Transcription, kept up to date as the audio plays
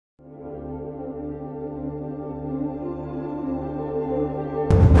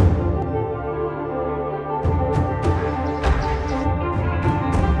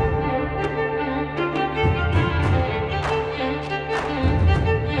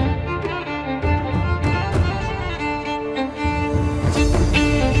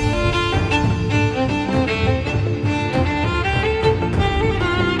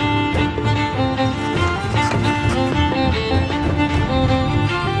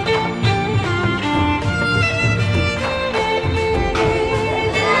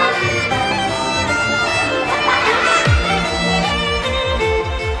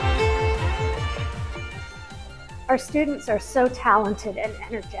students are so talented and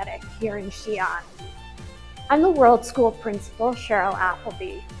energetic here in XI'AN. I'm the World School Principal, Cheryl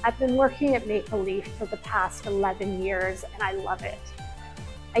Appleby. I've been working at Maple Leaf for the past 11 years and I love it.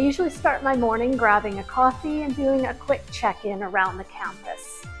 I usually start my morning grabbing a coffee and doing a quick check-in around the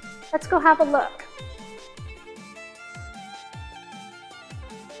campus. Let's go have a look.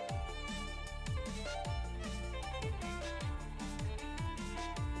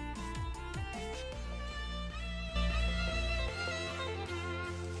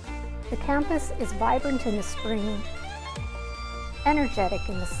 The campus is vibrant in the spring, energetic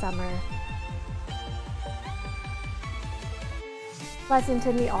in the summer, pleasant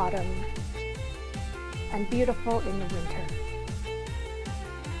in the autumn, and beautiful in the winter.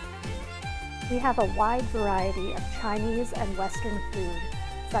 We have a wide variety of Chinese and Western food,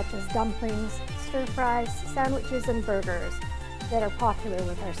 such as dumplings, stir-fries, sandwiches, and burgers that are popular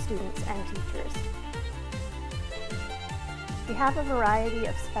with our students and teachers. We have a variety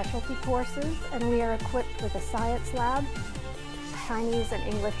of specialty courses, and we are equipped with a science lab, Chinese and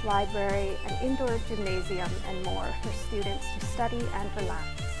English library, an indoor gymnasium, and more for students to study and relax.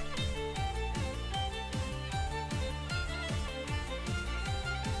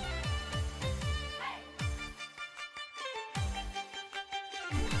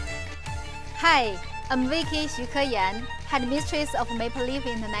 Hi, I'm Vicky XI'AN, Headmistress of MapleLeaf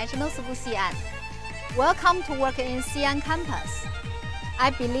International School XI'AN. Welcome to work in XI'AN campus.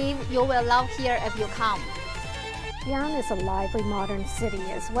 I believe you will love here if you come. XI'AN is a lively modern city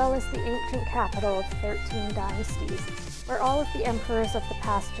as well as the ancient capital of 13 dynasties, where all of the emperors of the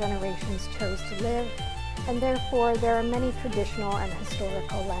past generations chose to live, and therefore there are many traditional and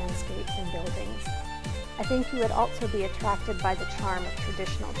historical landscapes and buildings. I think you would also be attracted by the charm of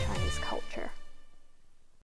traditional Chinese culture.